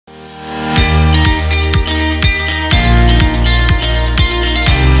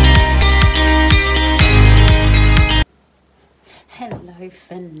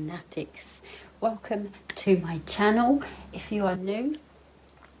Fanatics. Welcome to my channel. If you are new,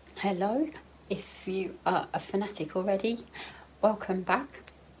 hello. If you are a fanatic already, welcome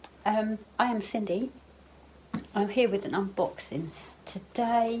back. I am Cindy. I'm here with an unboxing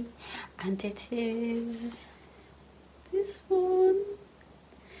today, and it is this one,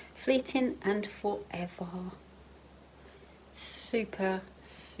 Fleeting and Forever. Super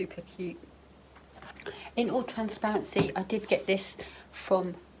cute. In all transparency, I did get this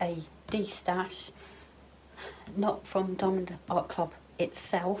from a D-stash, not from Diamond Art Club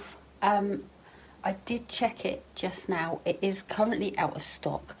itself. I did check it just now. It is currently out of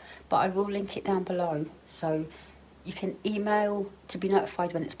stock, but I will link it down below, so you can email to be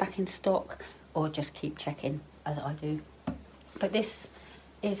notified when it's back in stock, or just keep checking as I do. But this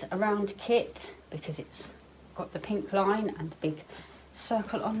is a round kit because it's got the pink line and the big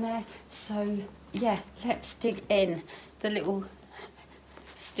circle on there. So yeah, let's dig in. The little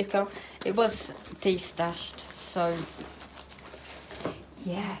sticker, it was de-stashed, so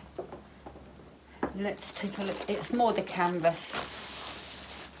yeah, let's take a look. It's more the canvas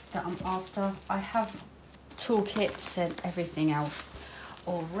that I'm after. I have toolkits and everything else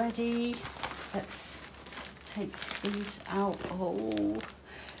already. Let's take these out. Oh,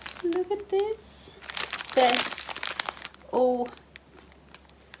 look at this. There's all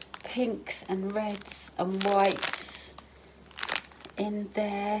pinks and reds and whites in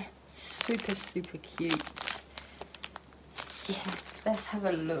there. Super cute. Yeah, let's have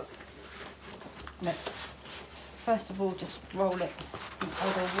a look. Let's first of all just roll it the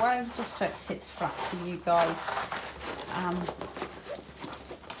other way, just so it sits flat for you guys.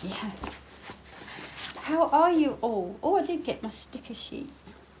 Yeah, how are you all? Oh, I did get my sticker sheet.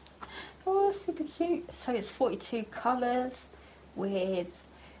 Oh, super cute. So it's 42 colours with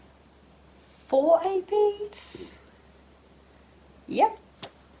 4 ABs. Yep,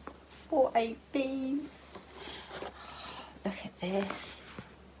 4 ABs. Look at this.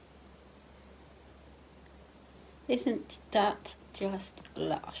 Isn't that just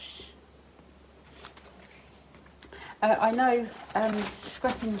lush? I know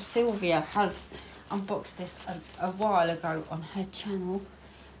Scrapping Sylvia has unboxed this a while ago on her channel,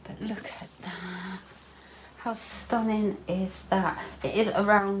 but look at that. How stunning is that? It is a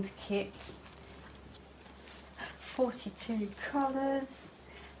round kit. 42 colours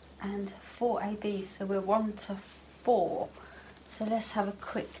and 4 ABs, so we're 1 to 4. So let's have a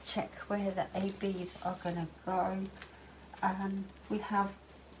quick check where the ABs are going to go. We have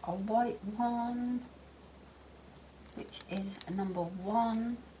a white one, which is number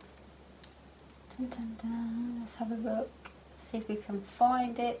 1. Dun, dun, dun. Let's have a look, see if we can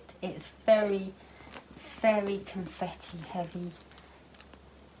find it. It's very confetti heavy.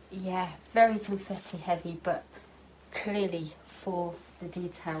 Yeah, very confetti heavy, but clearly for the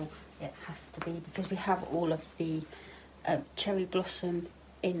detail it has to be, because we have all of the cherry blossom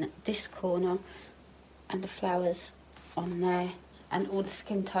in this corner and the flowers on there and all the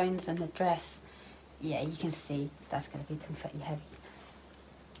skin tones and the dress. Yeah, you can see that's going to be confetti heavy.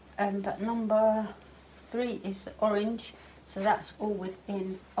 But number 3 is the orange, so that's all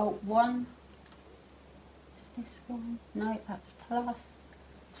within 1. Is this one? No, that's plus.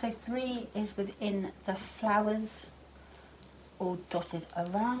 So 3 is within the flowers, all dotted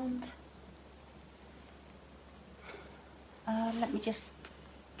around. Let me just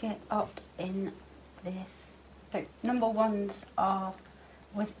get up in this. So number 1s are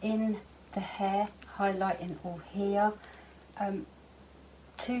within the hair, highlighting all here.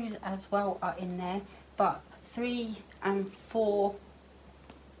 2s as well are in there, but 3 and 4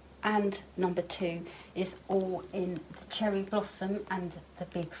 and number 2 is all in the cherry blossom and the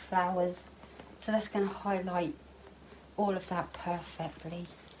big flowers. So that's going to highlight all of that perfectly.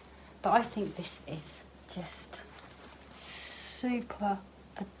 But I think this is just super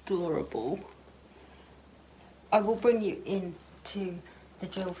adorable. I will bring you into the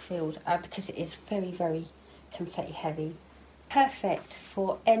drill field because it is very confetti heavy. Perfect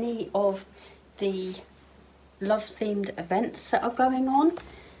for any of the love themed events that are going on.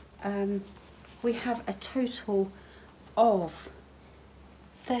 We have a total of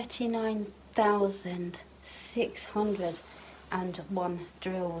 39,601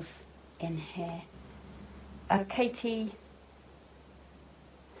 drills in here. Katie,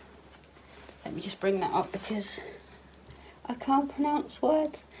 let me just bring that up because I can't pronounce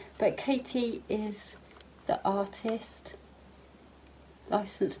words, but Katie is the artist,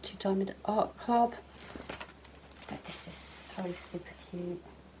 licensed to Diamond Art Club. But this is so super cute.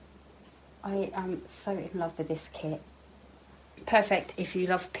 I am so in love with this kit. Perfect if you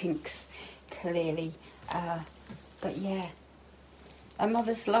love pinks, clearly. But yeah, a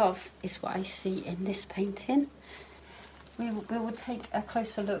mother's love is what I see in this painting. We will take a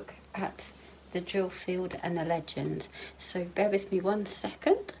closer look at the drill field and the legend. So bear with me 1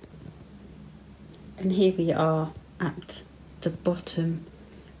 second. And here we are at the bottom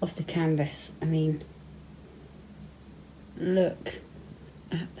of the canvas. I mean, look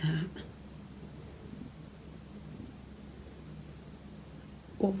at that.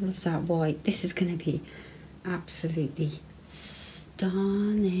 All of that white. This is going to be absolutely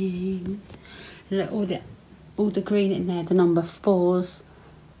stunning. Look, all the green in there, the number 4s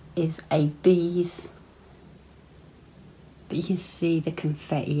is ABs. But you can see the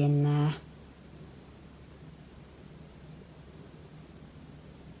confetti in there.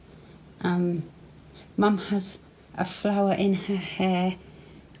 Mum has a flower in her hair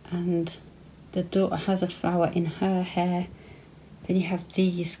and the daughter has a flower in her hair. Then you have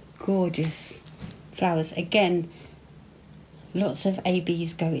these gorgeous flowers. Again, lots of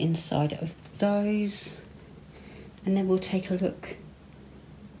ABs go inside of those. And then we'll take a look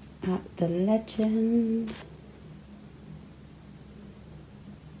at the legend.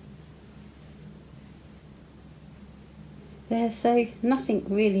 There's so nothing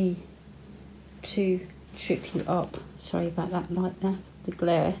really to trip you up. Sorry about that light there, the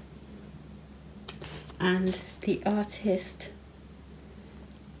glare. And the artist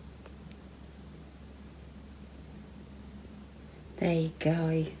there you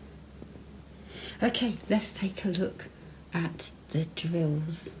go. Okay, let's take a look at the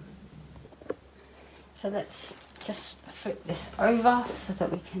drills. So let's just flip this over so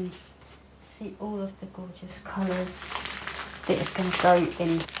that we can see all of the gorgeous colours that is going to go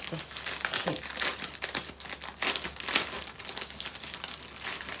in this kit.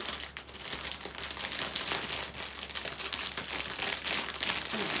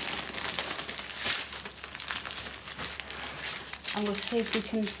 And we'll see if we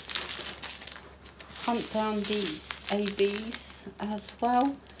can hunt down the ABs as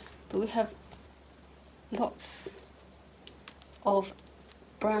well. But we have lots of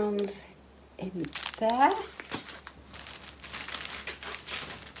browns in there.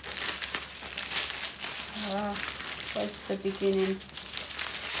 Where's the beginning?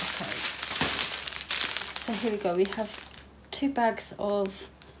 Okay. So here we go. We have 2 bags of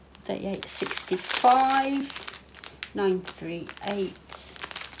 3865. 938.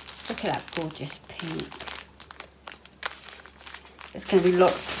 Look at that gorgeous pink. There's going to be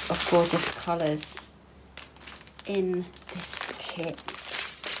lots of gorgeous colours in this kit.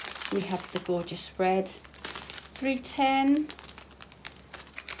 We have the gorgeous red. 310.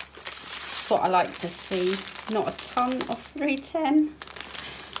 That's what I like to see. Not a ton of 310.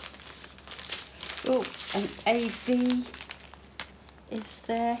 Oh, an AB is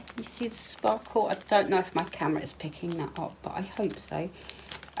there. You see the sparkle? I don't know if my camera is picking that up, but I hope so.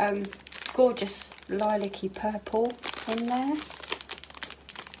 Gorgeous lilac-y purple in there.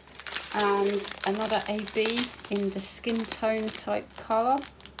 And another AB in the skin tone type colour.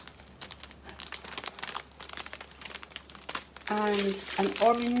 And an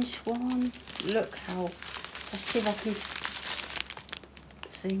orange one. Look how, let's see if I can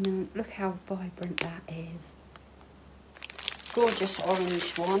zoom in. Look how vibrant that is. Gorgeous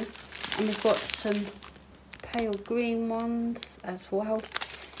orange one. And we've got some pale green ones as well.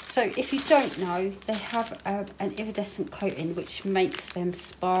 So if you don't know, they have an iridescent coating which makes them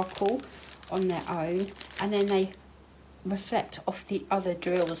sparkle on their own, and then they reflect off the other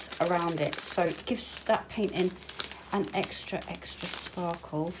drills around it, so it gives that painting an extra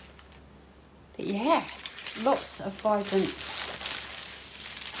sparkle. But yeah, lots of vibrant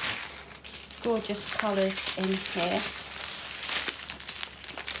gorgeous colours in here.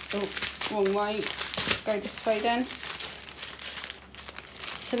 Oh, wrong way, go this way then.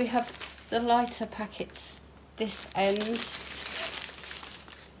 So we have the lighter packets this end,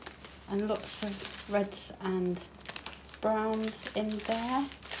 and lots of reds and browns in there.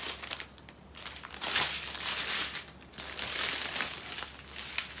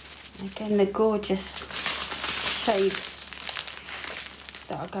 Again, the gorgeous shades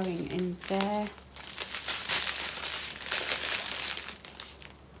that are going in there.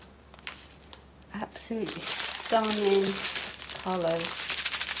 Absolutely stunning colours.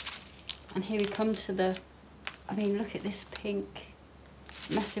 And here we come to the, I mean, look at this pink.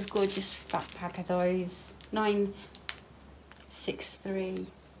 Massive, gorgeous fat pack of those. 963.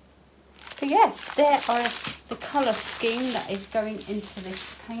 So yeah, there are the colour scheme that is going into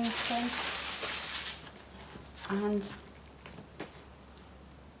this painting. And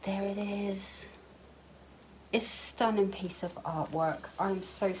there it is. It's a stunning piece of artwork. I'm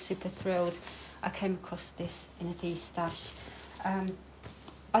so super thrilled. I came across this in a D-stash.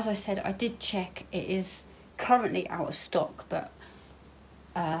 as I said, I did check, it is currently out of stock, but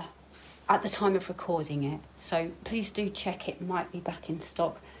at the time of recording it, so please do check, it might be back in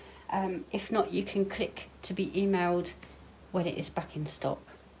stock. If not, you can click to be emailed when it is back in stock.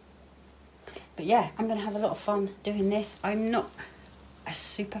 But yeah, I'm going to have a lot of fun doing this. I'm not a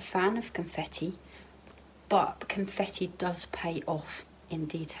super fan of confetti, but confetti does pay off in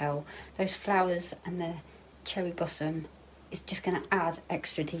detail. Those flowers and the cherry blossom is just going to add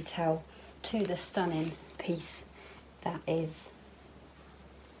extra detail to the stunning piece that is,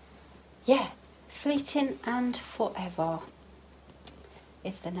 yeah, Fleeting and Forever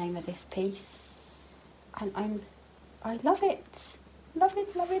is the name of this piece, and I love it, love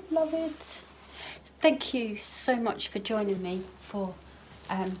it, love it, love it. Thank you so much for joining me for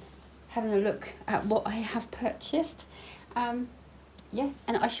having a look at what I have purchased. Yeah,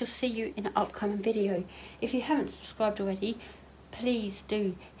 and I shall see you in an upcoming video. If you haven't subscribed already, please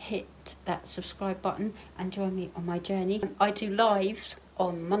do hit that subscribe button and join me on my journey. I do lives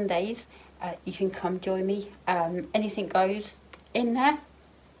on Mondays. You can come join me. Anything goes in there.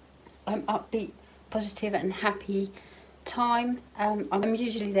 I'm upbeat, positive and happy time. I'm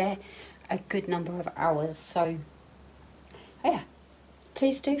usually there a good number of hours, so yeah,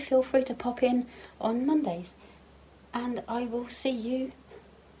 please do feel free to pop in on Mondays, and I will see you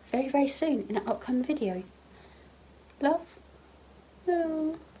very, very soon in an upcoming video. Love.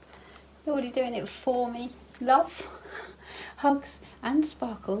 Oh, you're already doing it for me. Love, hugs and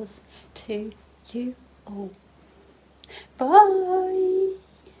sparkles to you all. Bye.